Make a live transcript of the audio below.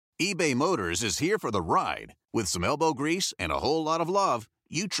eBay Motors is here for the ride. With some elbow grease and a whole lot of love,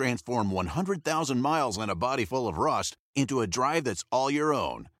 you transform 100,000 miles and a body full of rust into a drive that's all your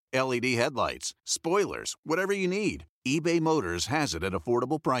own. LED headlights, spoilers, whatever you need, eBay Motors has it at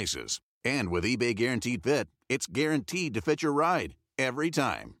affordable prices. And with eBay Guaranteed Fit, it's guaranteed to fit your ride every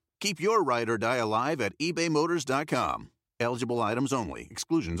time. Keep your ride or die alive at ebaymotors.com. Eligible items only.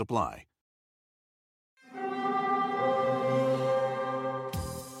 Exclusions apply.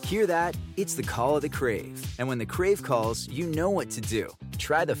 Hear that? It's the call of the Crave. And when the Crave calls, you know what to do.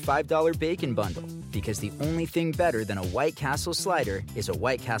 Try the $5 Bacon Bundle, because the only thing better than a White Castle slider is a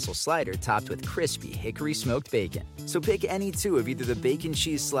White Castle slider topped with crispy hickory smoked bacon. So pick any two of either the Bacon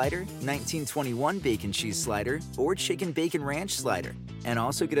Cheese Slider, 1921 Bacon Cheese Slider, or Chicken Bacon Ranch Slider. And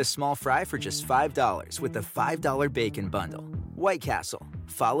also get a small fry for just $5 with the $5 Bacon Bundle. White Castle.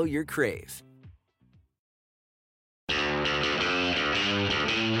 Follow your Crave.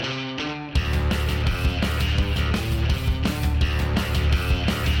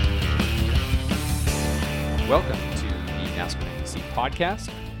 Welcome to the NASCAR NBC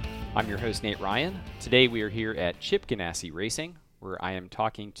podcast. I'm your host, Nate Ryan. Today we are here at Chip Ganassi Racing, where I am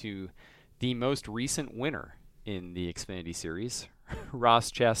talking to the most recent winner in the Xfinity Series,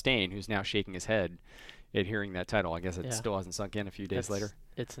 Ross Chastain, who's now shaking his head at hearing that title. I guess it still hasn't sunk in a few days later.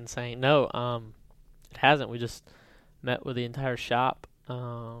 It's insane. No, it hasn't. We just met with the entire shop.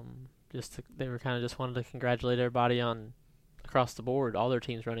 They were kind of just wanted to congratulate everybody on across the board, all their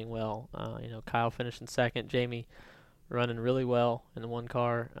teams running well. Kyle finishing second, Jamie running really well in the one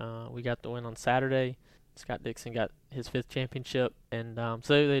car. We got the win on Saturday. Scott Dixon got his 5th championship, and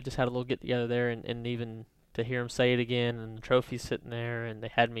so they just had a little get together there, and even to hear him say it again, and the trophy's sitting there, and they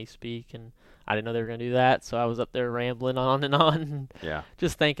had me speak, and I didn't know they were going to do that, so I was up there rambling on and on,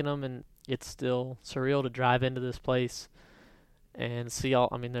 just thanking them, and it's still surreal to drive into this place and see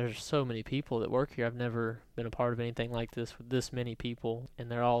there's so many people that work here. I've never been a part of anything like this with this many people, and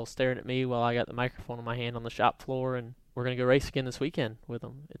they're all staring at me while I got the microphone in my hand on the shop floor, and we're going to go race again this weekend with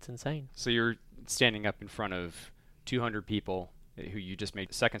them. It's insane. So you're standing up in front of 200 people who you just made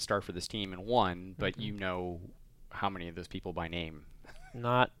the second start for this team and won, but you know how many of those people by name?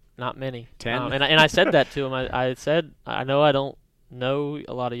 Not many. 10? And I said that to him. I said, I know I don't know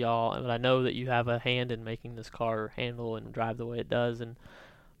a lot of y'all, but I know that you have a hand in making this car handle and drive the way it does, and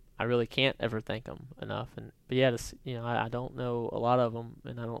I really can't ever thank them enough. I don't know a lot of them,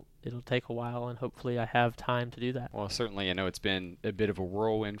 and it'll take a while, and hopefully I have time to do that. Well, certainly I know it's been a bit of a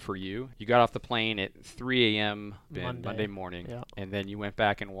whirlwind for you. You got off the plane at 3 a.m. Monday morning, and then you went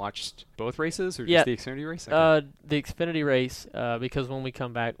back and watched both races, or just the Xfinity race? Okay. The Xfinity race, because when we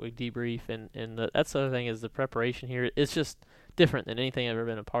come back, we debrief, and that's the other thing is the preparation here. It's just different than anything I've ever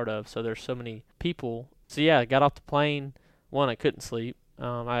been a part of, so there's so many people. So I got off the plane. One, I couldn't sleep.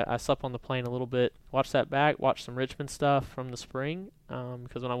 I slept on the plane a little bit, watched that back, watched some Richmond stuff from the spring,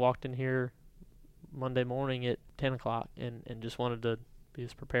 because when I walked in here Monday morning at 10 o'clock and just wanted to be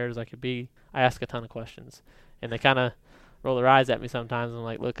as prepared as I could be, I asked a ton of questions, and they kind of roll their eyes at me sometimes. I'm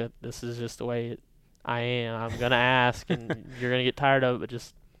like, look, this is just the way I am. I'm going to ask, and you're going to get tired of it, but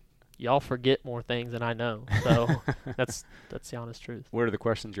just y'all forget more things than I know. So that's the honest truth. What are the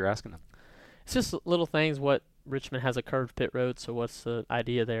questions you're asking them? It's just little things. What Richmond has a curved pit road, so what's the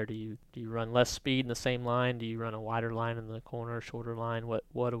idea there? Do you run less speed in the same line? Do you run a wider line in the corner, shorter line?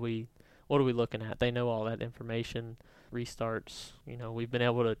 What are we looking at? They know all that information. Restarts. We've been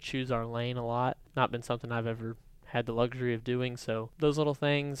able to choose our lane a lot. Not been something I've ever had the luxury of doing. So those little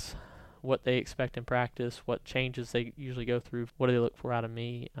things. What they expect in practice, what changes they usually go through, what do they look for out of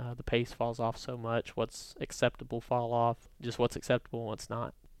me, the pace falls off so much, what's acceptable fall off, just what's acceptable and what's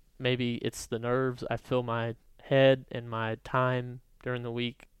not. Maybe it's the nerves. I fill my head and my time during the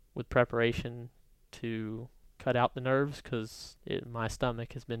week with preparation to cut out the nerves, because my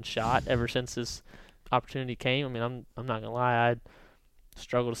stomach has been shot ever since this opportunity came. I'm not going to lie, I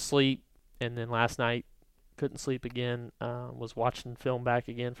struggled to sleep, and then last night couldn't sleep again. Was watching film back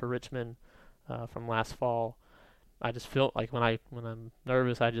again for Richmond from last fall. I just feel like when I'm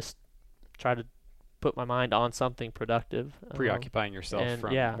nervous, I just try to put my mind on something productive. Preoccupying yourself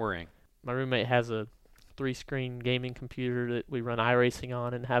from worrying. My roommate has a 3-screen gaming computer that we run iRacing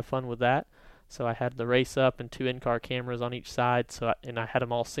on and have fun with that. So I had the race up and 2 in-car cameras on each side. And I had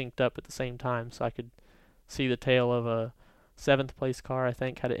them all synced up at the same time, so I could see the tail of a 7th place car, I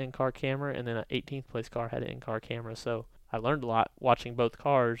think, had an in-car camera, and then an 18th place car had an in-car camera. So I learned a lot watching both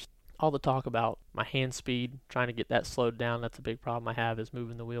cars. All the talk about my hand speed, trying to get that slowed down, that's a big problem I have, is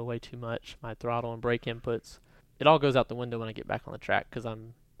moving the wheel way too much. My throttle and brake inputs, it all goes out the window when I get back on the track, because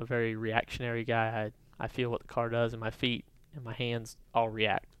I'm a very reactionary guy. I feel what the car does, and my feet and my hands all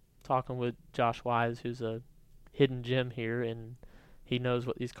react. talking with Josh Wise, who's a hidden gem here, and he knows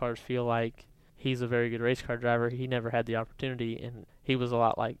what these cars feel like. He's a very good race car driver. He never had the opportunity, and he was a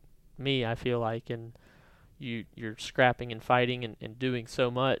lot like me, I feel like, and you're scrapping and fighting and doing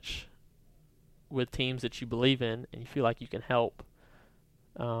so much with teams that you believe in and you feel like you can help.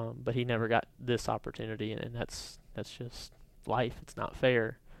 But he never got this opportunity, and that's just life. It's not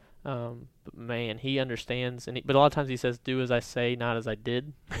fair. But man, he understands, but a lot of times he says, "Do as I say, not as I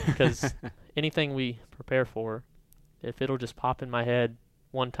did," because anything we prepare for, if it'll just pop in my head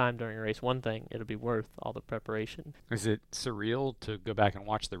one time during a race, one thing, it'll be worth all the preparation. Is it surreal to go back and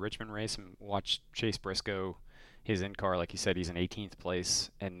watch the Richmond race and watch Chase Briscoe, his in-car, like you said, he's in 18th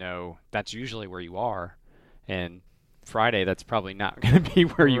place, and know that's usually where you are, and Friday that's probably not going to be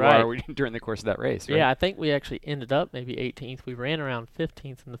where you are during the course of that race, right? Yeah, I think we actually ended up maybe 18th. We ran around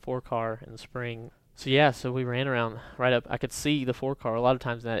 15th in the 4-car in the spring. So we ran around right up. I could see the 4-car a lot of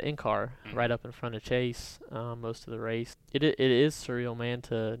times in that in-car right up in front of Chase most of the race. It is surreal, man,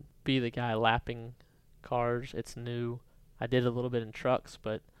 to be the guy lapping cars. It's new. I did a little bit in trucks,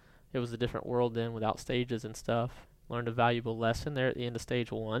 but it was a different world then without stages and stuff. Learned a valuable lesson there at the end of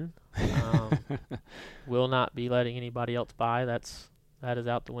stage 1. Will not be letting anybody else by. That is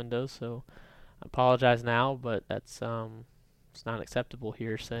out the window. So I apologize now, but that's it's not acceptable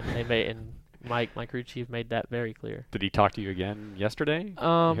here. So Mike, my crew chief, made that very clear. Did he talk to you again yesterday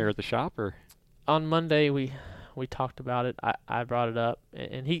here at the shop, or on Monday we talked about it. I brought it up,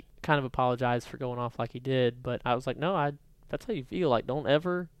 and he kind of apologized for going off like he did. But I was like, no, that's how you feel. Like, don't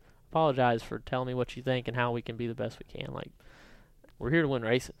ever apologize for telling me what you think and how we can be the best we can. Like, we're here to win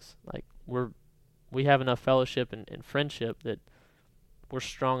races. Like, we have enough fellowship and friendship that we're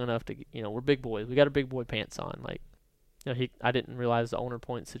strong enough to, we're big boys. We got our big boy pants on. Like, I didn't realize the owner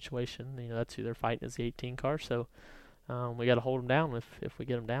point situation. That's who they're fighting, is the 18 car. So we got to hold them down if we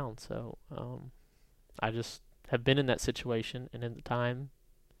get them down. So I just have been in that situation, and in the time,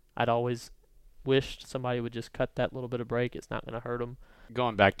 I'd always wished somebody would just cut that little bit of break. It's not going to hurt them.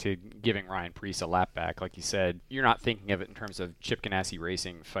 Going back to giving Ryan Preece a lap back, like you said, you're not thinking of it in terms of Chip Ganassi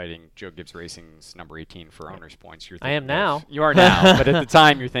Racing fighting Joe Gibbs Racing's number 18 for owner's points. I am now. You are now, but at the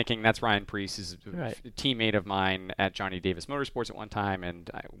time you're thinking that's Ryan Preece, is right. a teammate of mine at Johnny Davis Motorsports at one time,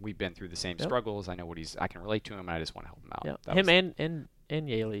 and we've been through the same struggles. I know I can relate to him, and I just want to help him out. Yep. Him and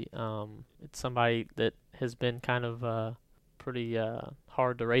Yaley. It's somebody that has been kind of pretty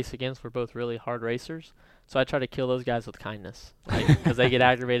hard to race against. We're both really hard racers. So I try to kill those guys with kindness, because they get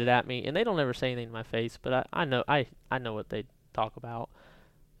aggravated at me, and they don't ever say anything to my face. But I know what they talk about.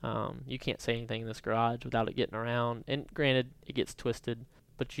 You can't say anything in this garage without it getting around. And granted, it gets twisted,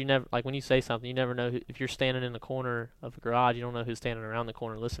 but you never, like when you say something, you never know if you're standing in the corner of the garage. You don't know who's standing around the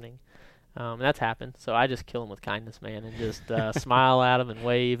corner listening. And that's happened. So I just kill them with kindness, man, and just smile at them and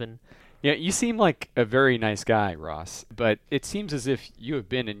wave. And yeah, you seem like a very nice guy, Ross, but it seems as if you have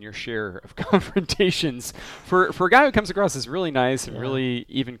been in your share of confrontations. For a guy who comes across as really nice and really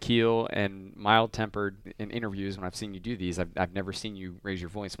even keel and mild-tempered in interviews, when I've seen you do these, I've never seen you raise your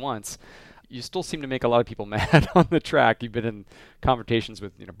voice once. You still seem to make a lot of people mad on the track. You've been in confrontations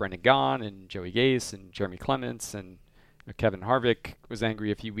with Brendan Gaughan and Joey Gase and Jeremy Clements, and Kevin Harvick was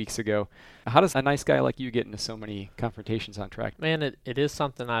angry a few weeks ago. How does a nice guy like you get into so many confrontations on track? Man, it is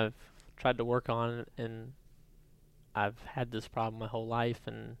something I've tried to work on, and I've had this problem my whole life,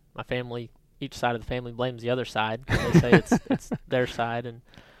 and my family, each side of the family blames the other side. They say it's their side, and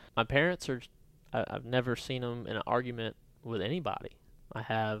my parents I've never seen them in an argument with anybody. I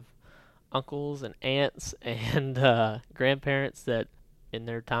have uncles and aunts and grandparents that in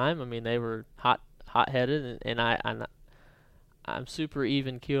their time, they were hot-headed, and I'm super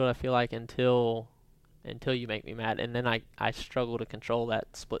even-keeled, I feel like, until you make me mad, and then I struggle to control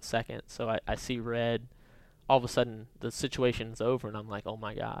that split second. So I see red, all of a sudden the situation's over, and I'm like, oh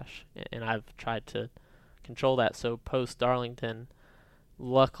my gosh. And I've tried to control that. So post Darlington,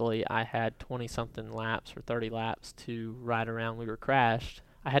 luckily I had 20-something laps or 30 laps to ride around. We were crashed.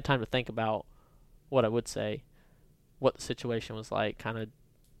 I had time to think about what I would say, what the situation was like, kind of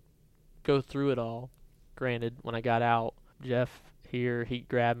go through it all. Granted, when I got out, Jeff here, he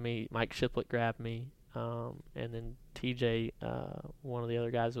grabbed me, Mike Shiplett grabbed me, and then TJ, one of the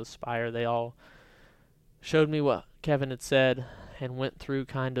other guys with Spire, they all showed me what Kevin had said and went through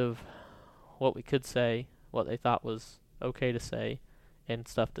kind of what we could say, what they thought was okay to say, and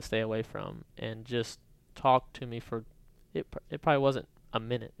stuff to stay away from, and just talked to me for, it probably wasn't a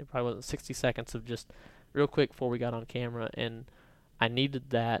minute, it probably wasn't 60 seconds of just real quick before we got on camera, and I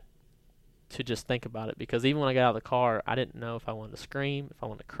needed that to just think about it, because even when I got out of the car, I didn't know if I wanted to scream, if I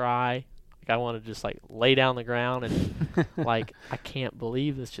wanted to cry. Like I want to just like lay down the ground and like I can't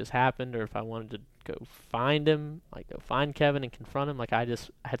believe this just happened. Or if I wanted to go find him, like go find Kevin and confront him. Like I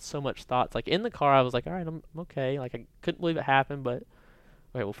had so much thoughts. Like in the car, I was like, all right, I'm okay. Like I couldn't believe it happened, but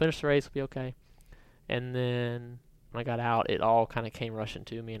okay, we'll finish the race. We'll be okay. And then when I got out, it all kind of came rushing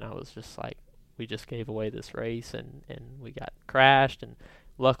to me, and I was just like, we just gave away this race, and we got crashed. And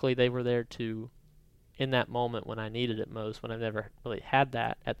luckily, they were there to, in that moment when I needed it most, when I've never really had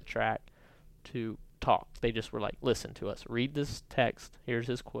that at the track, to talk. They just were like, listen to us. Read this text. Here's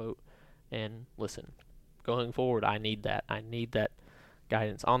his quote. And listen. Going forward, I need that. I need that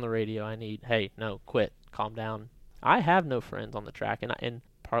guidance on the radio. I need, hey, no, quit. Calm down. I have no friends on the track, and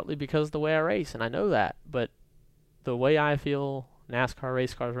partly because of the way I race, and I know that. But the way I feel NASCAR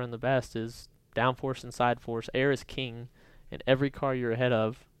race cars run the best is downforce and side force. Air is king, and every car you're ahead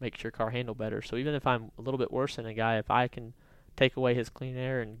of makes your car handle better. So even if I'm a little bit worse than a guy, if I can take away his clean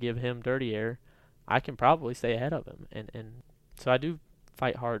air and give him dirty air, I can probably stay ahead of him. And so I do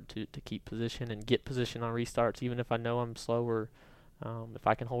fight hard to keep position and get position on restarts, even if I know I'm slower. If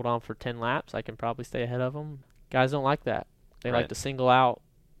I can hold on for 10 laps, I can probably stay ahead of them. Guys don't like that. They like to single out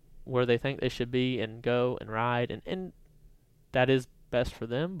where they think they should be and go and ride, and that is best for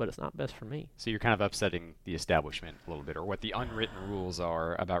them, but it's not best for me. So you're kind of upsetting the establishment a little bit, or what the unwritten rules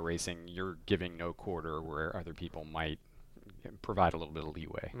are about racing. You're giving no quarter where other people might provide a little bit of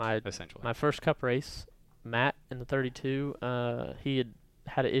leeway, essentially. My first Cup race, Matt in the 32, he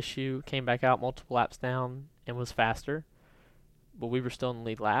had an issue, came back out multiple laps down, and was faster, but we were still in the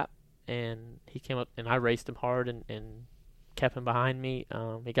lead lap, and he came up, and I raced him hard and kept him behind me.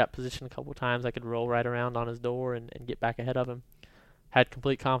 He got positioned a couple times. I could roll right around on his door and get back ahead of him. Had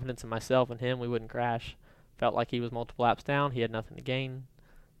complete confidence in myself and him. We wouldn't crash. Felt like he was multiple laps down. He had nothing to gain.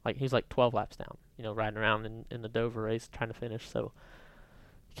 Like he was like 12 laps down, riding around in the Dover race trying to finish. So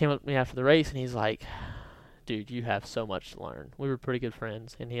he came up to me after the race, and he's like, dude, you have so much to learn. We were pretty good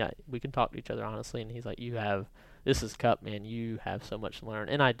friends, and we can talk to each other honestly, and he's like, this is Cup, man. You have so much to learn.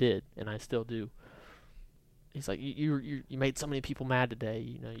 And I did, and I still do. He's like, you made so many people mad today.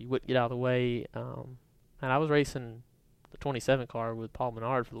 You wouldn't get out of the way. And I was racing the 27 car with Paul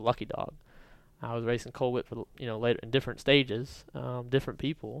Menard for the Lucky Dog. I was racing Colwitt for later in different stages, different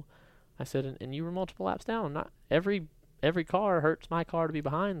people. I said, and you were multiple laps down. Not every car hurts my car to be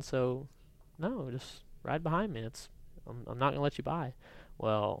behind. So no, just ride behind me. I'm not gonna let you by.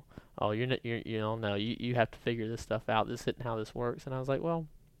 Well, you have to figure this stuff out. This isn't how this works. And I was like, well,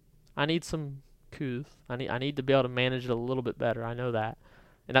 I need some couth. I need to be able to manage it a little bit better. I know that.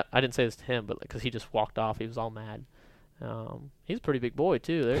 And I didn't say this to him, but because he just walked off, he was all mad. He's a pretty big boy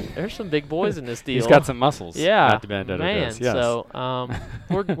too. There's some big boys in this deal. He's got some muscles. Yeah, man. Does, yes. So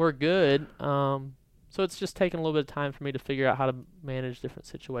we're good. So it's just taking a little bit of time for me to figure out how to manage different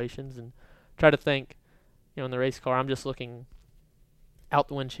situations and try to think. In the race car, I'm just looking out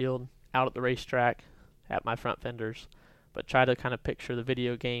the windshield, out at the racetrack, at my front fenders, but try to kind of picture the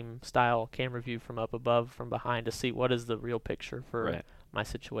video game style camera view from up above, from behind, to see what is the real picture for my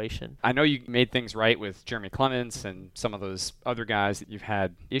situation. I know you made things right with Jeremy Clements and some of those other guys that you've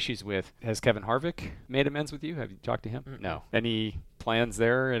had issues with. Has Kevin Harvick made amends with you? Have you talked to him? Mm-mm. No. Any plans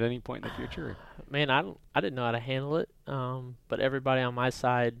there at any point in the future? Man, I didn't know how to handle it, but everybody on my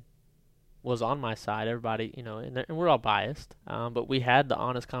side was on my side. Everybody, and we're all biased, but we had the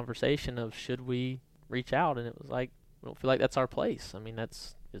honest conversation of should we reach out, and it was like, we don't feel like that's our place. I mean,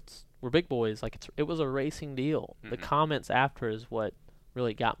 we're big boys. Like it was a racing deal. Mm-hmm. The comments after is what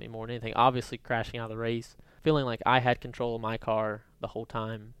really got me more than anything. Obviously, crashing out of the race, feeling like I had control of my car the whole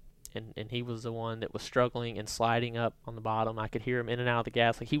time, and he was the one that was struggling and sliding up on the bottom. I could hear him in and out of the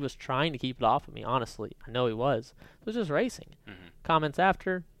gas. Like he was trying to keep it off of me, honestly. I know he was. It was just racing. Mm-hmm. Comments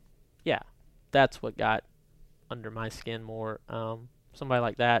after, yeah, that's what got under my skin more. Somebody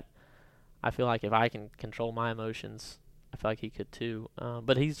like that, I feel like if I can control my emotions, I feel like he could too.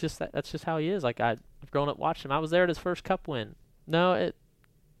 But he's just that's just how he is. Like I've grown up watching him. I was there at his first Cup win. No, I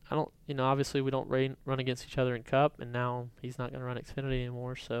don't. Obviously we don't run against each other in Cup, and now he's not going to run Xfinity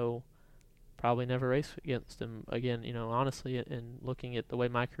anymore. So probably never race against him again. Honestly, and looking at the way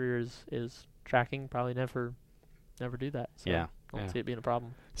my career is tracking, probably never do that. So I don't see it being a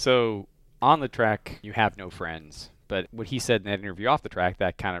problem. So on the track, you have no friends. But what he said in that interview off the track,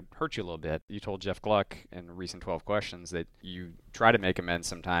 that kind of hurt you a little bit. You told Jeff Gluck in a recent 12 Questions that you try to make amends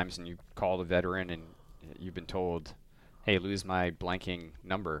sometimes, and you call the veteran, and you've been told Hey, lose my blanking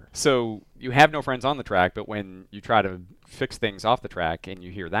number. So you have no friends on the track, but when you try to fix things off the track and you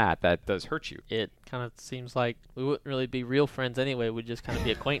hear that, that does hurt you. It kind of seems like we wouldn't really be real friends anyway. We'd just kind of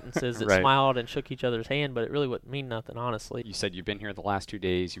be acquaintances that Right. smiled and shook each other's hand, but it really wouldn't mean nothing, honestly. You said you've been here the last 2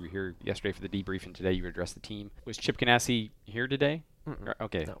 days. You were here yesterday for the debrief, and today you addressed the team. Was Chip Ganassi here today? Mm-mm.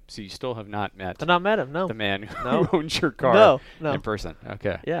 Okay, No. so you still have not met I've not met him, no. the man who No. owns your car No. in person.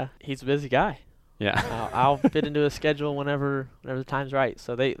 Okay. Yeah, he's a busy guy. Yeah. I'll fit into a schedule whenever the time's right.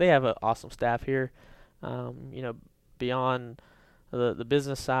 So they have an awesome staff here. Beyond the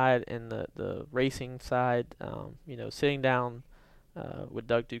business side and the racing side, sitting down with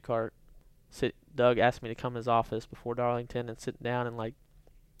Doug Ducart. Doug asked me to come to his office before Darlington and sit down and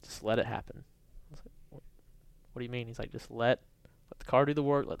just let it happen. I was like, what do you mean? He's like, just let the car do the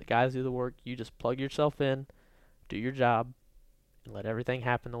work, let the guys do the work. You just plug yourself in, do your job, and let everything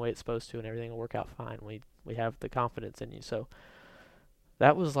happen the way it's supposed to, and everything will work out fine. We have the confidence in you. So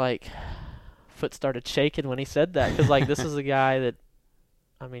that was foot started shaking when he said that, because this is a guy that,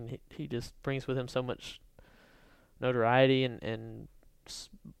 I mean, he just brings with him so much notoriety and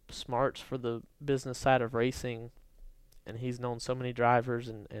smarts for the business side of racing, and he's known so many drivers,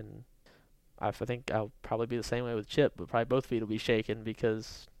 and I think I'll probably be the same way with Chip, but probably both feet will be shaking,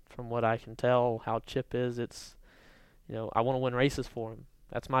 because from what I can tell how Chip is, it's, I want to win races for him.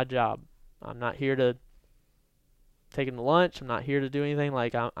 That's my job. I'm not here to take him to lunch. I'm not here to do anything.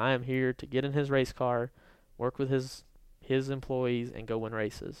 I am here to get in his race car, work with his employees, and go win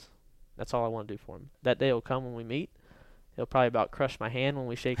races. That's all I want to do for him. That day will come when we meet. He'll probably about crush my hand when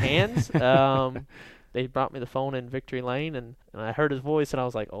we shake hands. They brought me the phone in Victory Lane, and I heard his voice, and I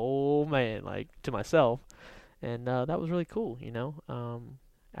was like, oh, man, to myself. And that was really cool,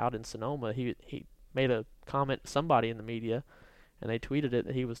 Out in Sonoma, he made a comment to somebody in the media, and they tweeted it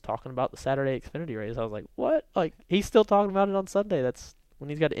that he was talking about the Saturday Xfinity race. I was like, what? He's still talking about it on Sunday. That's when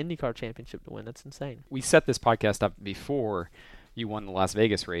he's got an IndyCar championship to win. That's insane. We set this podcast up before you won the Las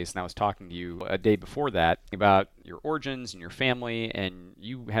Vegas race, and I was talking to you a day before that about your origins and your family, and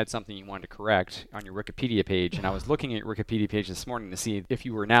you had something you wanted to correct on your Wikipedia page, and I was looking at your Wikipedia page this morning to see if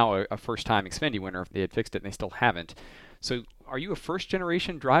you were now a first-time Xfinity winner, if they had fixed it, and they still haven't. So are you a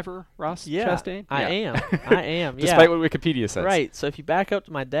first-generation driver, Ross Chastain? I am. Despite what Wikipedia says. Right. So if you back up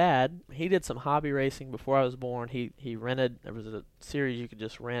to my dad, he did some hobby racing before I was born. He rented, there was a series you could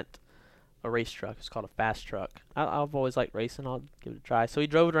just rent a race truck. It's called a fast truck. I've always liked racing. I'll give it a try. So he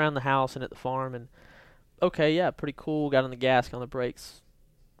drove it around the house and at the farm, and okay, yeah, pretty cool. Got on the gas, got on the brakes.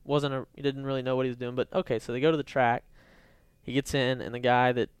 He didn't really know what he was doing, but okay. So they go to the track. He gets in, and the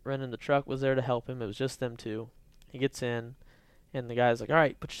guy that rented the truck was there to help him. It was just them two. He gets in, and the guy's like, "All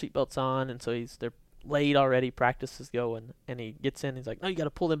right, put your seatbelts on." And so they're late already. Practice is going, and he gets in. He's like, "No, you got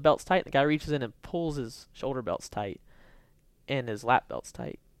to pull them belts tight." And the guy reaches in and pulls his shoulder belts tight, and his lap belts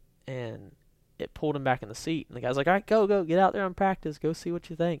tight. And it pulled him back in the seat. And the guy's like, all right, go, get out there on practice. Go see what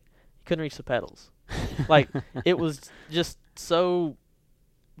you think. He couldn't reach the pedals. It was just so,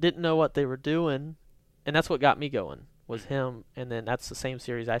 didn't know what they were doing. And that's what got me going, was him. And then that's the same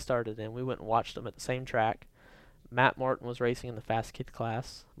series I started in. We went and watched them at the same track. Matt Martin was racing in the Fast Kid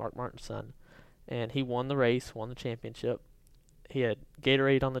class, Mark Martin's son. And he won the race, won the championship. He had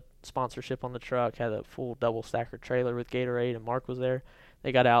Gatorade on the sponsorship on the truck, had a full double stacker trailer with Gatorade, and Mark was there.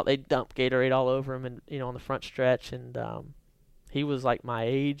 They got out. They dumped Gatorade all over him, and on the front stretch. And he was my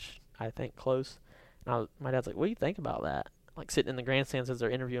age, I think, close. And my dad's like, "What do you think about that?" Sitting in the grandstands as they're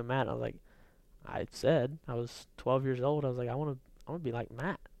interviewing Matt. And I was like, I said I was 12 years old. I was like, I want to be like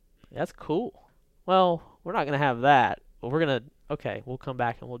Matt. That's cool. Well, we're not gonna have that, but we'll come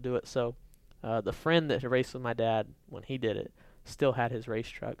back and we'll do it. So the friend that had raced with my dad when he did it still had his race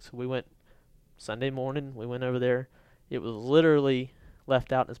truck. So we went Sunday morning. We went over there. It was literally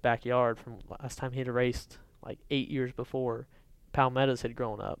left out in his backyard from last time he'd raced 8 years before. Palmettos had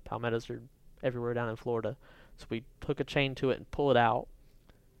grown up. Palmettos are everywhere down in Florida. So we hook a chain to it and pull it out,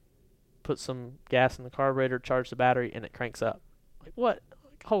 put some gas in the carburetor, charge the battery, and it cranks up. What?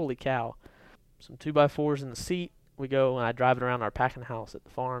 Holy cow. Some 2x4s in the seat. We go and I drive it around our packing house at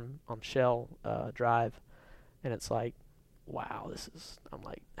the farm on Shell Drive. And it's wow, I'm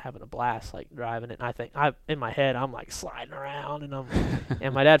having a blast driving it. And I think in my head I'm sliding around and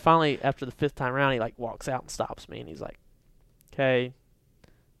and my dad finally, after the 5th time around, he walks out and stops me and he's like, "Okay,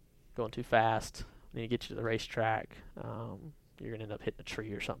 going too fast. I need to get you to the racetrack. You're gonna end up hitting a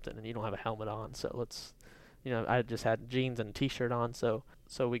tree or something, and you don't have a helmet on. So let's, I just had jeans and a t-shirt on. So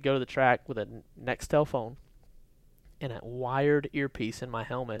we go to the track with a Nextel phone and a wired earpiece in my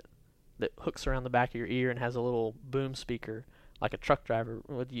helmet that hooks around the back of your ear and has a little boom speaker like a truck driver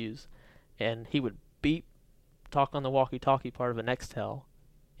would use, and he would beep talk on the walkie-talkie part of a Nextel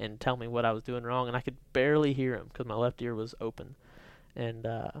and tell me what I was doing wrong, and I could barely hear him because my left ear was open. And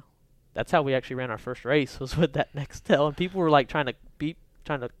that's how we actually ran our first race, was with that Nextel. And people were like trying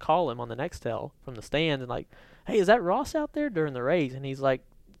to call him on the Nextel from the stand and like, hey, is that Ross out there during the race? And he's like,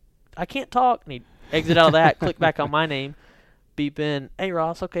 I can't talk. And he'd exit out of that, click back on my name, beep in, hey,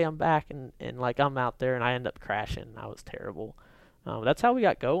 Ross, okay, I'm back. And like I'm out there, and I end up crashing. I was terrible. That's how we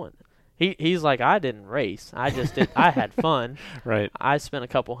got going. He's like, I didn't race. I just did. I had fun. Right. I spent a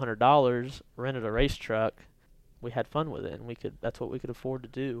couple $100, rented a race truck. We had fun with it, and that's what we could afford to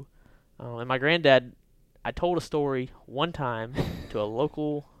do. And my granddad, I told a story one time to a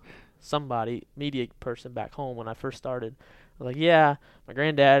local media person back home when I first started. I was like, yeah, my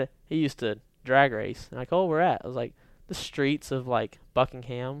granddad, he used to drag race. And like, oh, where at? I was like, the streets of like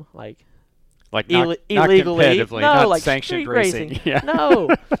Buckingham, like not illegally, competitively, no, not like sanctioned street racing. Yeah. No,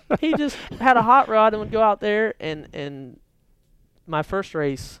 he just had a hot rod and would go out there. And my first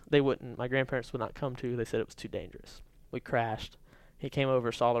race, my grandparents would not come to. They said it was too dangerous. We crashed. He came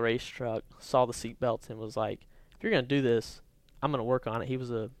over, saw the race truck, saw the seat belts, and was like, if you're gonna do this, I'm gonna work on it. He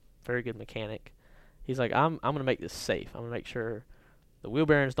was a very good mechanic. He's like, I'm gonna make this safe. I'm gonna make sure the wheel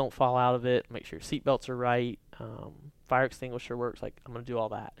bearings don't fall out of it. Make sure your seat belts are right. Fire extinguisher works. Like, I'm gonna do all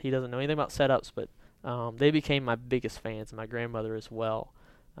that. He doesn't know anything about setups, but they became my biggest fans, and my grandmother as well,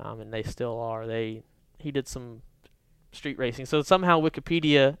 and they still are. He did some street racing, so somehow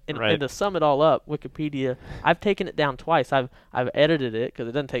Wikipedia, and to sum it all up, Wikipedia, I've taken it down twice. I've edited it because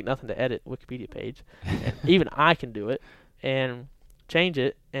it doesn't take nothing to edit a Wikipedia page. And even I can do it and change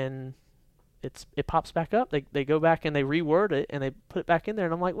it, and it pops back up. They go back and they reword it and they put it back in there,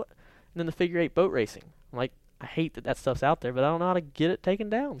 and I'm like, what? And then the figure 8 boat racing. I'm like, I hate that stuff's out there, but I don't know how to get it taken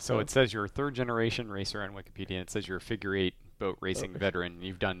down. So it says you're a third-generation racer on Wikipedia, and it says you're a figure 8 boat racing veteran, and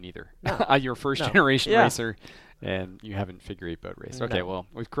you've done neither. No. You're a first-generation racer, and you haven't figure 8 boat raced. Okay, well,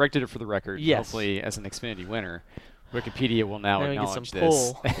 we've corrected it for the record. Yes. Hopefully, as an Xfinity winner, Wikipedia will now acknowledge some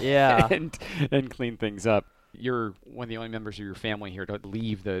this yeah. and clean things up. You're one of the only members of your family here to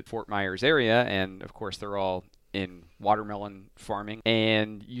leave the Fort Myers area, and, of course, they're all in watermelon farming.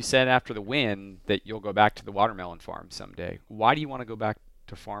 And you said after the win that you'll go back to the watermelon farm someday. Why do you want to go back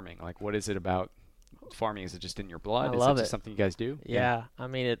to farming? Like, what is it about farming? Is it just in your blood? I love it just something you guys do? Yeah. I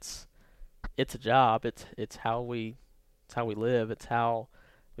mean, it's a job. It's how we live. It's how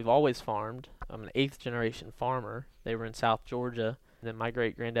we've always farmed. I'm an 8th generation farmer. They were in South Georgia. And then my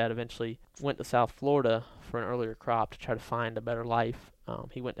great granddad eventually went to South Florida for an earlier crop to try to find a better life.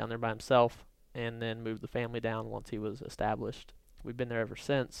 He went down there by himself and then moved the family down once he was established. We've been there ever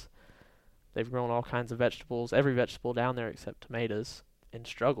since. They've grown all kinds of vegetables, every vegetable down there except tomatoes, and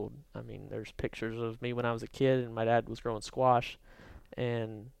struggled. I mean, there's pictures of me when I was a kid, and my dad was growing squash,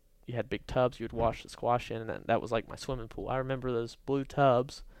 and you had big tubs you would wash the squash in, and that was like my swimming pool. I remember those blue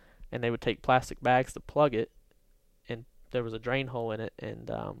tubs, and they would take plastic bags to plug it, and there was a drain hole in it,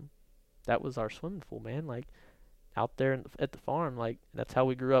 and that was our swimming pool, man. Like, out there at the farm, like, that's how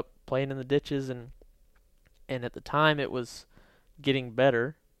we grew up, playing in the ditches, and at the time it was getting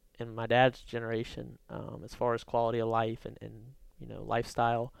better in my dad's generation, as far as quality of life and you know,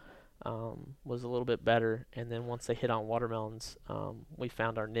 lifestyle, was a little bit better. And then once they hit on watermelons, we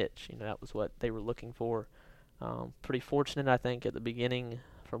found our niche. You know, that was what they were looking for. Pretty fortunate, I think, at the beginning,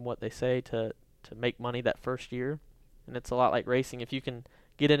 from what they say, to make money that first year. And it's a lot like racing. If you can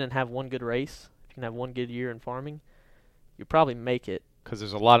get in and have one good race, if you can have one good year in farming, you probably make it. Because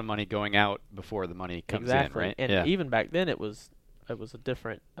there's a lot of money going out before the money comes in, right? And even back then, it was a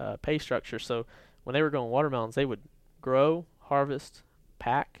different pay structure. So when they were growing watermelons, they would grow, harvest,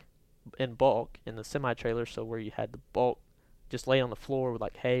 pack in bulk in the semi-trailer, so where you had the bulk just lay on the floor with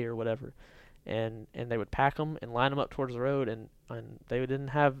like hay or whatever, and they would pack them and line them up towards the road, and they didn't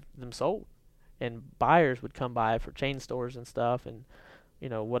have them sold, and buyers would come by for chain stores and stuff, and you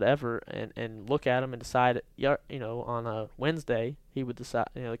know, whatever, and look at them and decide, you know, on a Wednesday, he would decide,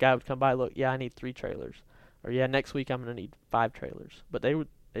 you know, the guy would come by, look, yeah, I need 3 trailers, or yeah, next week I'm going to need 5 trailers. But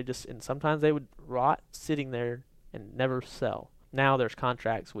and sometimes they would rot sitting there and never sell. Now there's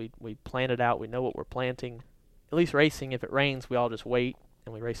contracts. We plan it out. We know what we're planting. At least racing, if it rains, we all just wait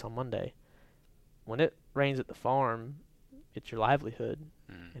and we race on Monday. When it rains at the farm, it's your livelihood,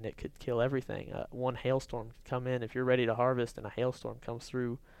 and it could kill everything. One hailstorm could come in. If you're ready to harvest and a hailstorm comes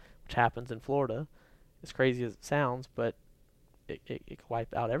through, which happens in Florida, as crazy as it sounds, but it could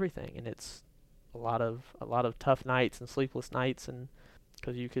wipe out everything. And it's a lot of tough nights and sleepless nights, and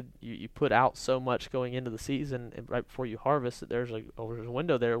because you put out so much going into the season, and right before you harvest, that there's a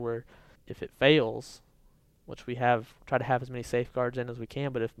window there where if it fails, which we try to have as many safeguards in as we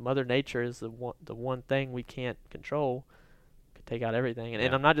can. But if Mother Nature is the one thing we can't control, it could take out everything.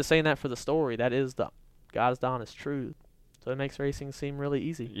 And I'm not just saying that for the story. That is the God's honest truth. So it makes racing seem really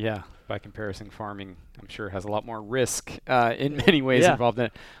easy. Yeah. By comparison, farming, I'm sure, has a lot more risk in many ways involved in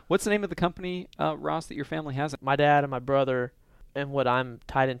it. What's the name of the company, Ross, that your family has? My dad and my brother, and what I'm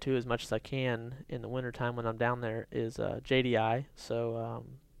tied into as much as I can in the wintertime when I'm down there is JDI. So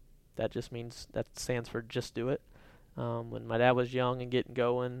that just means, that stands for Just Do It. When my dad was young and getting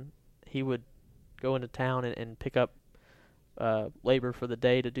going, he would go into town and pick up labor for the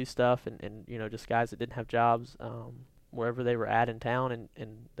day to do stuff, and just guys that didn't have jobs wherever they were at in town,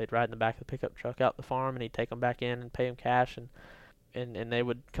 and they'd ride in the back of the pickup truck out the farm, and he'd take them back in and pay them cash, and they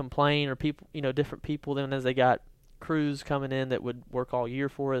would complain, or people, different people. Then as they got crews coming in that would work all year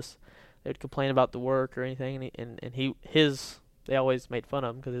for us, they'd complain about the work or anything, and they always made fun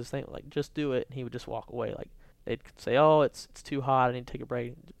of him because his thing like, just do it, and he would just walk away. Like, they'd say, oh, it's too hot, I need to take a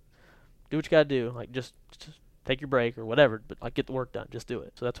break. Do what you gotta do, like just take your break or whatever, but like, get the work done, just do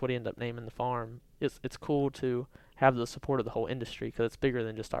it. So that's what he ended up naming the farm. It's cool to have the support of the whole industry because it's bigger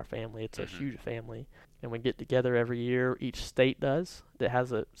than just our family. It's a huge family, and we get together every year. Each state does that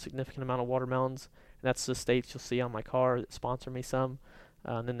has a significant amount of watermelons, and that's the states you'll see on my car that sponsor me some.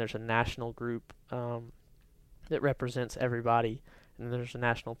 And then there's a national group that represents everybody, and then there's a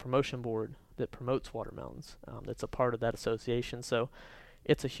national promotion board that promotes watermelons that's a part of that association. So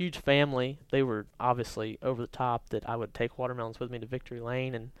it's a huge family. They were obviously over the top that I would take watermelons with me to Victory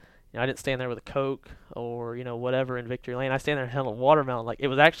Lane, and I didn't stand there with a Coke or whatever in Victory Lane. I stand there and held a watermelon. Like, it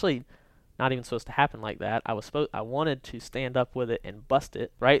was actually not even supposed to happen like that. I wanted to stand up with it and bust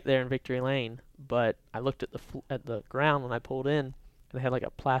it right there in Victory Lane, but I looked at the ground when I pulled in, and they had like a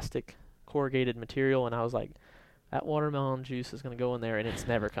plastic corrugated material, and I was like, that watermelon juice is going to go in there, and it's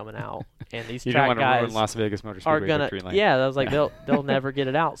never coming out. And these you track don't want to guys ruin Las Vegas Motor are Speedway gonna, Victory Lane. yeah, I was like, they'll never get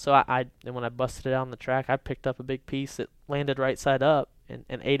it out. So then when I busted it out on the track, I picked up a big piece that landed right side up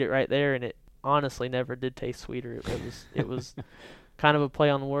and ate it right there, and it honestly never did taste sweeter. It was kind of a play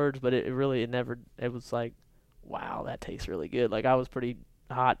on the words, but it was like, wow, that tastes really good. Like, I was pretty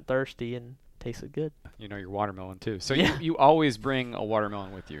hot and thirsty, and tasted good. Your watermelon too. So you always bring a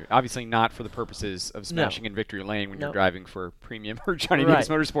watermelon with you. Obviously not for the purposes of smashing in Victory Lane when you're driving for premium or Johnny Davis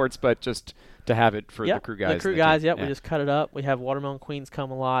Motorsports, but just to have it for the crew guys. The crew guys, we just cut it up. We have Watermelon Queens come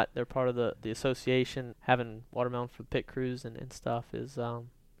a lot. They're part of the association. Having watermelon for pit crews and stuff is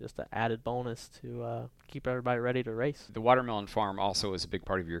just an added bonus to keep everybody ready to race. The watermelon farm also is a big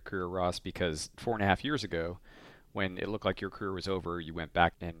part of your career, Ross, because 4.5 years ago, when it looked like your career was over, you went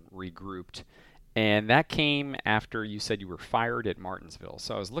back and regrouped. And that came after you said you were fired at Martinsville.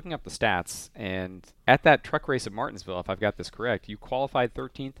 So I was looking up the stats, and at that truck race at Martinsville, if I've got this correct, you qualified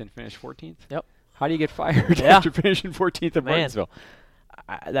 13th and finished 14th? Yep. How do you get fired after finishing 14th at Martinsville?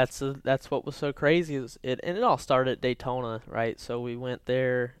 That's what was so crazy. It all started at Daytona, right? So we went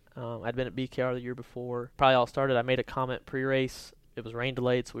there. I'd been at BKR the year before. Probably all started, I made a comment pre-race. It was rain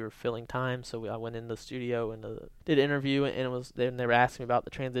delayed, so we were filling time. So I went in the studio and did an interview, and they were asking me about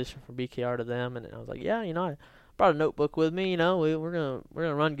the transition from BKR to them, and I was like, I brought a notebook with me. We're gonna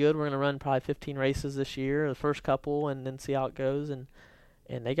run good. We're gonna run probably 15 races this year, the first couple, and then see how it goes. And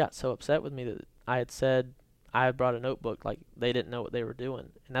they got so upset with me that I had said I had brought a notebook, like they didn't know what they were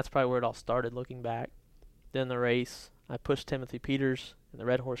doing, and that's probably where it all started. Looking back, then the race, I pushed Timothy Peters in the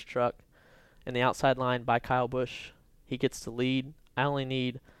Red Horse truck in the outside line by Kyle Busch. He gets the lead. I only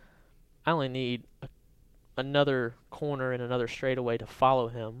need another corner and another straightaway to follow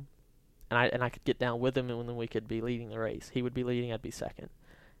him, and I could get down with him, and then we could be leading the race. He would be leading, I'd be second,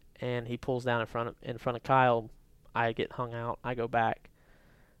 and he pulls down in front of Kyle. I get hung out. I go back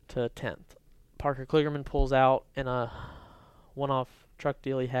to 10th. Parker Kligerman pulls out in a one-off truck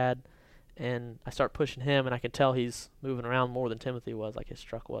deal he had, and I start pushing him, and I can tell he's moving around more than Timothy was, like his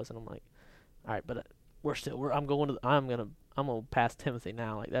truck was, and I'm like, all right, but I'm gonna pass Timothy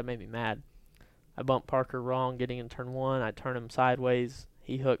now. Like, that made me mad. I bump Parker wrong getting in turn 1. I turn him sideways.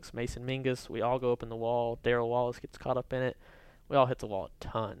 He hooks Mason Mingus. We all go up in the wall. Darrell Wallace gets caught up in it. We all hit the wall a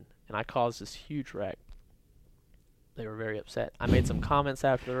ton, and I caused this huge wreck. They were very upset. I made some comments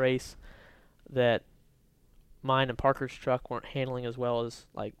after the race that mine and Parker's truck weren't handling as well as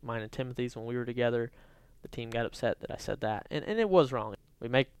like mine and Timothy's when we were together. The team got upset that I said that, and it was wrong. We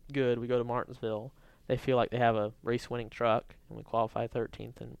make good. We go to Martinsville. They feel like they have a race-winning truck, and we qualify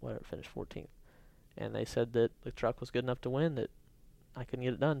 13th and finished 14th. And they said that the truck was good enough to win, that I couldn't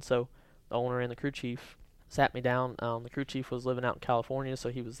get it done. So the owner and the crew chief sat me down. The crew chief was living out in California, so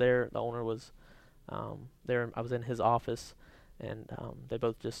he was there. The owner was there. I was in his office, And they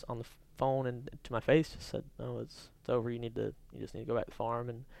both just on the phone and to my face just said, "No, it's over. You just need to go back to the farm."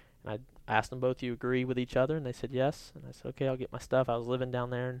 And I asked them both, "You agree with each other?" And they said yes. And I said, "Okay, I'll get my stuff." I was living down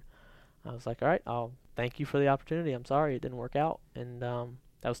there, and I was like, "All right, I'll thank you for the opportunity. I'm sorry it didn't work out." And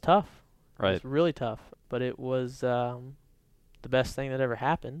that was tough. Right. It was really tough, but it was the best thing that ever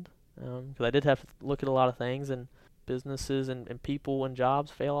happened, because I did have to look at a lot of things, and businesses and people and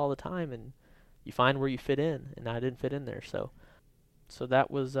jobs fail all the time, and you find where you fit in, and I didn't fit in there. So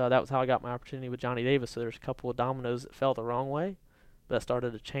that was how I got my opportunity with Johnny Davis. So there's a couple of dominoes that fell the wrong way, but that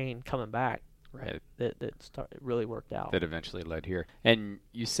started a chain coming back. Right. It really worked out. That eventually led here. And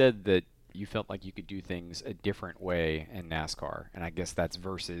you said that you felt like you could do things a different way in NASCAR, and I guess that's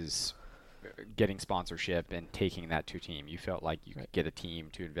versus getting sponsorship and taking that to a team. You felt like you could get a team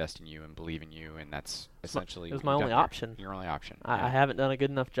to invest in you and believe in you, and that's essentially it was my only option. Your only option. I haven't done a good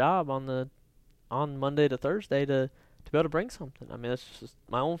enough job on Monday to Thursday to be able to bring something. I mean, it's just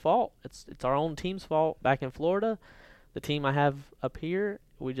my own fault. It's our own team's fault. Back in Florida, the team I have up here,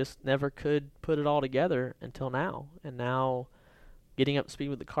 we just never could put it all together until now. And now, getting up to speed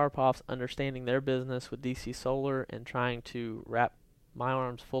with the Karpoffs, understanding their business with DC Solar, and trying to wrap my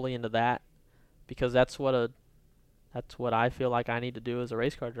arms fully into that, because that's what I feel like I need to do as a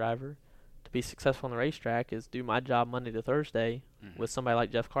race car driver to be successful on the racetrack, is do my job Monday to Thursday with somebody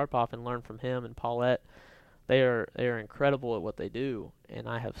like Jeff Karpoff and learn from him and Paulette. They are incredible at what they do, and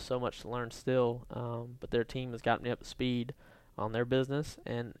I have so much to learn still. But their team has gotten me up to speed on their business,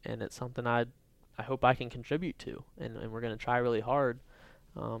 and it's something I hope I can contribute to, and we're going to try really hard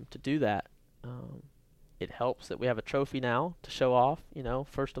to do that. It helps that we have a trophy now to show off,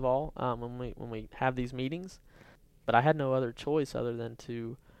 first of all, when we have these meetings. But I had no other choice other than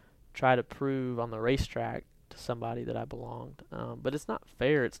to try to prove on the racetrack to somebody that I belonged. But it's not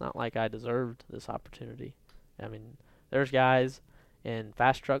fair. It's not like I deserved this opportunity. I mean, there's guys in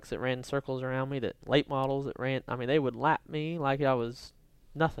fast trucks that ran circles around me, that late models that ran. I mean, they would lap me like I was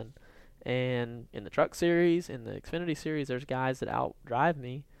nothing. And in the truck series, in the Xfinity series, there's guys that outdrive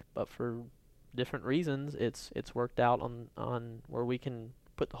me, but for different reasons, it's worked out on where we can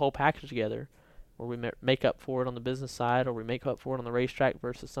put the whole package together, where we make up for it on the business side, or we make up for it on the racetrack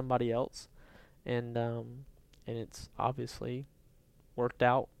versus somebody else, and it's obviously worked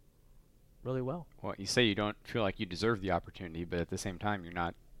out really well. Well, you say you don't feel like you deserve the opportunity, but at the same time, you're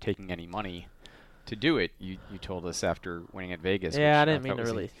not taking any money to do it. You told us after winning at Vegas. Yeah, I didn't mean to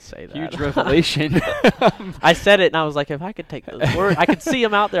really say that. Huge revelation. I said it, and I was like, if I could take those words, I could see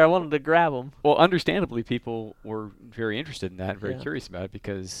them out there. I wanted to grab them. Well, understandably, people were very interested in that, very curious about it,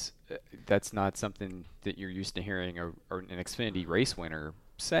 because that's not something that you're used to hearing or an Xfinity race winner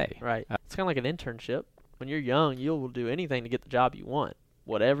say. Right. It's kind of like an internship. When you're young, you'll do anything to get the job you want.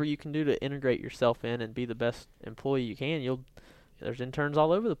 Whatever you can do to integrate yourself in and be the best employee you can, there's interns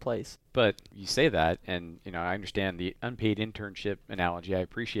all over the place. But you say that, and I understand the unpaid internship analogy. I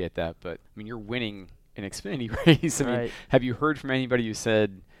appreciate that, but I mean, you're winning an Xfinity race. I mean, have you heard from anybody who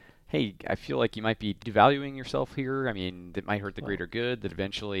said, "Hey, I feel like you might be devaluing yourself here"? I mean, that might hurt the greater good. That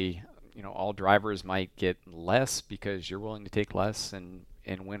eventually, all drivers might get less because you're willing to take less and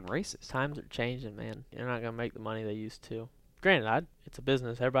win races. Times are changing, man. You're not gonna make the money they used to. Granted, it's a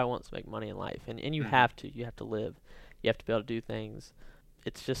business. Everybody wants to make money in life, and you have to. You have to live. You have to be able to do things.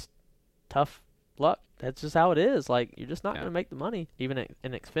 It's just tough luck. That's just how it is. Like, you're just not going to make the money. Even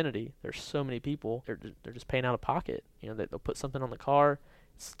in Xfinity, there's so many people. They're just paying out of pocket. They'll put something on the car.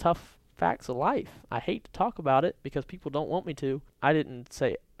 It's tough facts of life. I hate to talk about it because people don't want me to. I didn't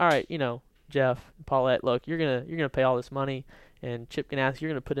say, all right, Jeff, Paulette, look, you're gonna pay all this money, and Chip Ganassi, you're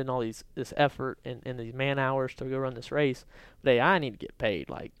gonna put in all this effort and these man hours to go run this race. But hey, I need to get paid.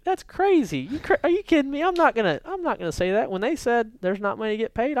 Like, that's crazy. Are you kidding me? I'm not gonna say that. When they said there's not money to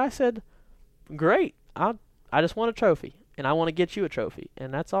get paid, I said, great. I just want a trophy, and I want to get you a trophy,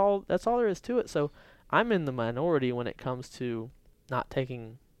 and that's all there is to it. So I'm in the minority when it comes to not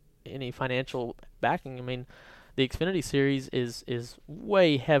taking any financial backing. I mean, the Xfinity series is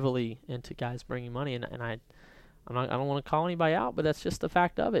way heavily into guys bringing money, and I don't want to call anybody out, but that's just the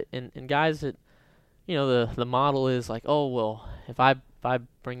fact of it. And guys that, the model is like, oh, well, if I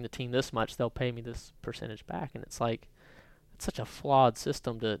bring the team this much, they'll pay me this percentage back. And it's like, it's such a flawed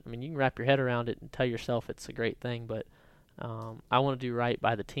system you can wrap your head around it and tell yourself it's a great thing, but I want to do right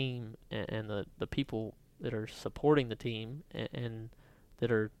by the team and the people that are supporting the team and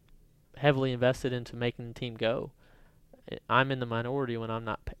that are heavily invested into making the team go. I'm in the minority when I'm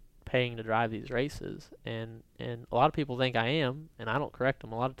not paying to drive these races, and a lot of people think I am, and I don't correct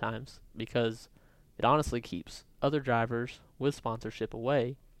them a lot of times because it honestly keeps other drivers with sponsorship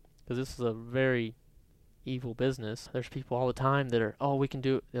away, because this is a very evil business. There's people all the time that are, oh, we can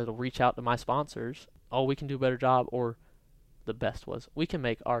do it. They'll reach out to my sponsors. Oh, we can do a better job. Or the best was, we can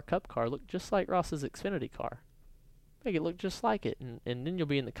make our Cup car look just like Ross's Xfinity car. Make it look just like it, and then you'll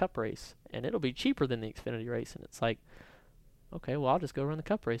be in the Cup race, and it'll be cheaper than the Xfinity race. And it's like, okay, well, I'll just go run the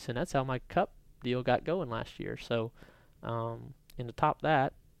Cup race, and that's how my Cup deal got going last year. So, and to top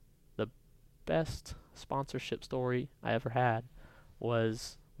that, the best sponsorship story I ever had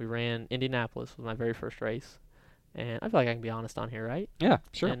was we ran Indianapolis, was my very first race, and I feel like I can be honest on here, right? Yeah,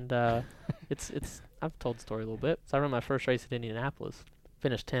 sure. And it's I've told the story a little bit. So I ran my first race at Indianapolis,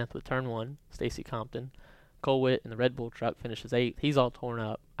 finished 10th with turn 1, Stacy Compton. Cole Witt in the Red Bull truck finishes 8th. He's all torn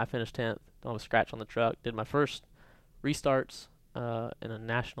up. I finished 10th. Don't have a scratch on the truck. Did my first restarts in a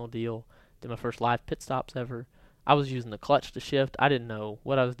national deal. Did my first live pit stops ever. I was using the clutch to shift. I didn't know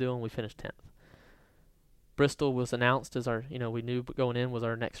what I was doing. We finished 10th. Bristol was announced as our, we knew going in was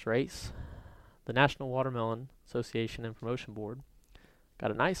our next race. The National Watermelon Association and Promotion Board got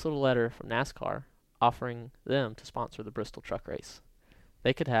a nice little letter from NASCAR offering them to sponsor the Bristol truck race.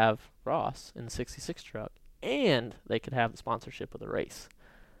 They could have Ross in the 66 truck, and they could have the sponsorship of the race.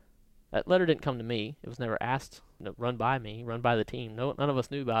 That letter didn't come to me. It was never asked, run by me, run by the team. None of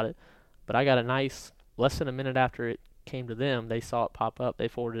us knew about it. But I got a nice, less than a minute after it came to them, they saw it pop up. They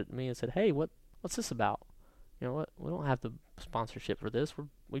forwarded it to me and said, hey, what's this about? You know what? We don't have the sponsorship for this.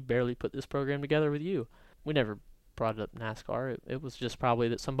 We barely put this program together with you. We never brought it up NASCAR. It was just probably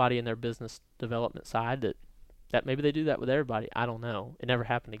that somebody in their business development side that maybe they do that with everybody. I don't know. It never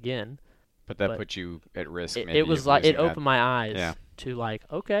happened again. But that put you at risk. It was like it opened my eyes to like,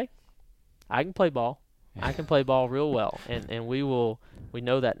 okay, I can play ball. I can play ball real well, and we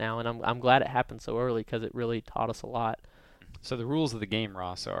know that now, and I'm glad it happened so early because it really taught us a lot. So the rules of the game,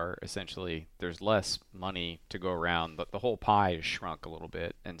 Ross, are essentially there's less money to go around, but the whole pie is shrunk a little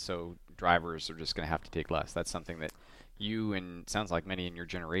bit, and so drivers are just going to have to take less. That's something that you and sounds like many in your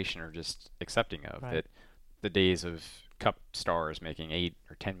generation are just accepting of. Right. That the days of Cup stars making $8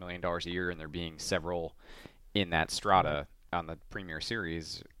 or $10 million a year and there being several in that strata on the Premier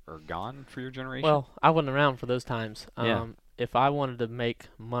Series are gone for your generation? Well, I wasn't around for those times. Yeah. If I wanted to make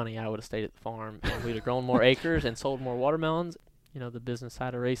money, I would have stayed at the farm, and we'd have grown more acres and sold more watermelons. The business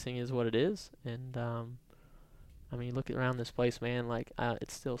side of racing is what it is, and I mean, look around this place, man. Like,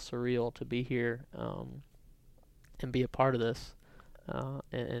 it's still surreal to be here and be a part of this,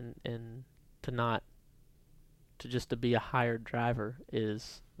 and to be a hired driver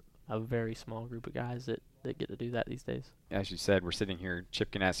is a very small group of guys that get to do that these days. As you said, we're sitting here,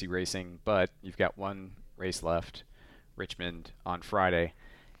 Chip Ganassi Racing, but you've got one race left, Richmond on Friday.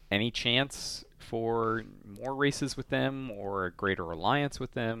 Any chance for more races with them or a greater alliance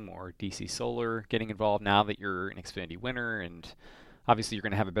with them or DC Solar getting involved now that you're an Xfinity winner? And obviously you're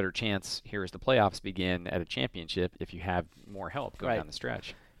going to have a better chance here as the playoffs begin at a championship if you have more help going down the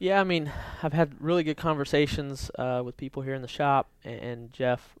stretch. Yeah, I mean, I've had really good conversations with people here in the shop and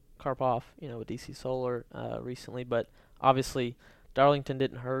Jeff Karpoff, with DC Solar recently, but obviously Darlington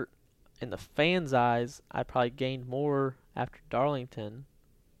didn't hurt. In the fans' eyes, I probably gained more after Darlington,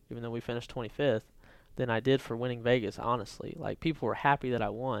 even though we finished 25th, than I did for winning Vegas, honestly. Like, people were happy that I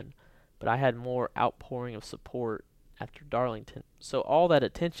won, but I had more outpouring of support after Darlington. So all that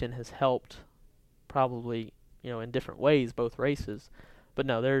attention has helped probably, in different ways, both races. But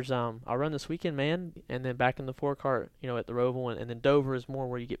no, there's I'll run this weekend, man, and then back in the four-car, at the Roval, and then Dover is more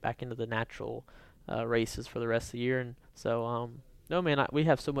where you get back into the natural races for the rest of the year. And so, no, man, we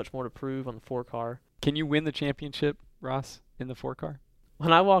have so much more to prove on the four-car. Can you win the championship, Ross, in the four-car?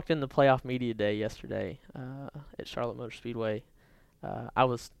 When I walked in the playoff media day yesterday at Charlotte Motor Speedway, I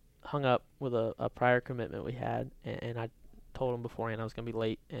was hung up with a prior commitment we had, and I told them beforehand I was going to be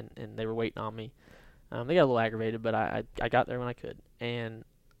late, and they were waiting on me. They got a little aggravated, but I got there when I could. And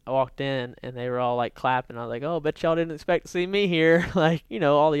I walked in, and they were all, like, clapping. I was like, oh, bet y'all didn't expect to see me here. Like,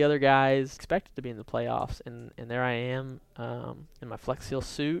 all the other guys expected to be in the playoffs. And there I am in my Flex Seal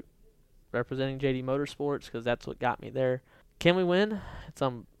suit representing JD Motorsports because that's what got me there. Can we win? It's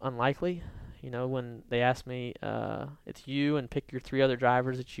unlikely. When they asked me, it's you and pick your 3 other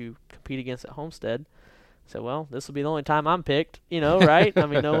drivers that you compete against at Homestead. So, well, this will be the only time I'm picked, right? I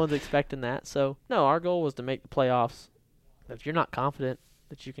mean, no one's expecting that. So, no, our goal was to make the playoffs. If you're not confident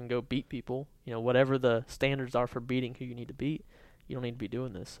that you can go beat people, whatever the standards are for beating who you need to beat, you don't need to be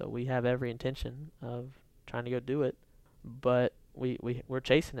doing this. So we have every intention of trying to go do it. But we're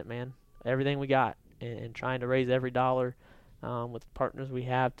chasing it, man. Everything we got and trying to raise every dollar with the partners we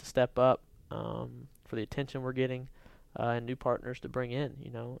have to step up for the attention we're getting. And new partners to bring in,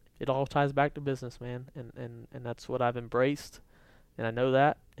 It all ties back to business, man, and that's what I've embraced, and I know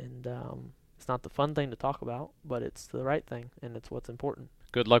that, and it's not the fun thing to talk about, but it's the right thing, and it's what's important.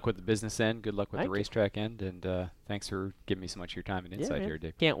 Good luck with the business end. Good luck with Thank the you. racetrack end. And thanks for giving me so much of your time and insight man. here,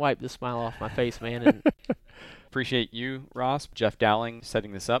 Dick. Can't wipe the smile off my face, man. And Appreciate you, Ross. Jeff Dowling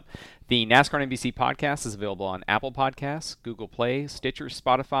setting this up. The NASCAR NBC podcast is available on Apple Podcasts, Google Play, Stitcher,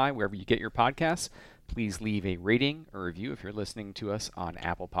 Spotify, wherever you get your podcasts. Please leave a rating or review if you're listening to us on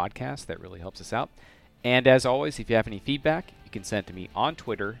Apple Podcasts. That really helps us out. And as always, if you have any feedback, you can send it to me on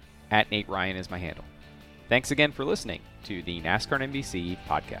Twitter. @Nate Ryan is my handle. Thanks again for listening to the NASCAR NBC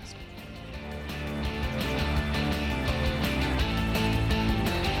podcast.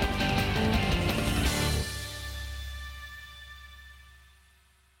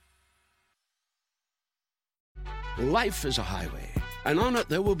 Life is a highway, and on it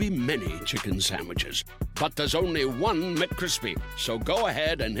there will be many chicken sandwiches. But there's only one McCrispy. So go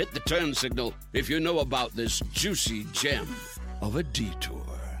ahead and hit the turn signal if you know about this juicy gem of a detour.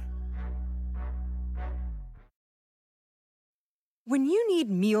 When you need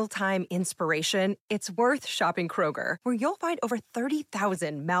mealtime inspiration, it's worth shopping Kroger, where you'll find over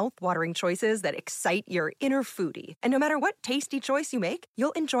 30,000 mouth-watering choices that excite your inner foodie. And no matter what tasty choice you make,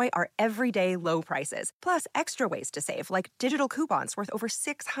 you'll enjoy our everyday low prices, plus extra ways to save, like digital coupons worth over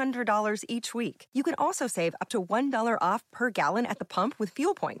 $600 each week. You can also save up to $1 off per gallon at the pump with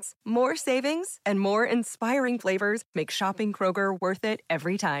fuel points. More savings and more inspiring flavors make shopping Kroger worth it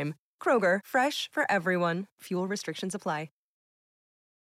every time. Kroger, fresh for everyone. Fuel restrictions apply.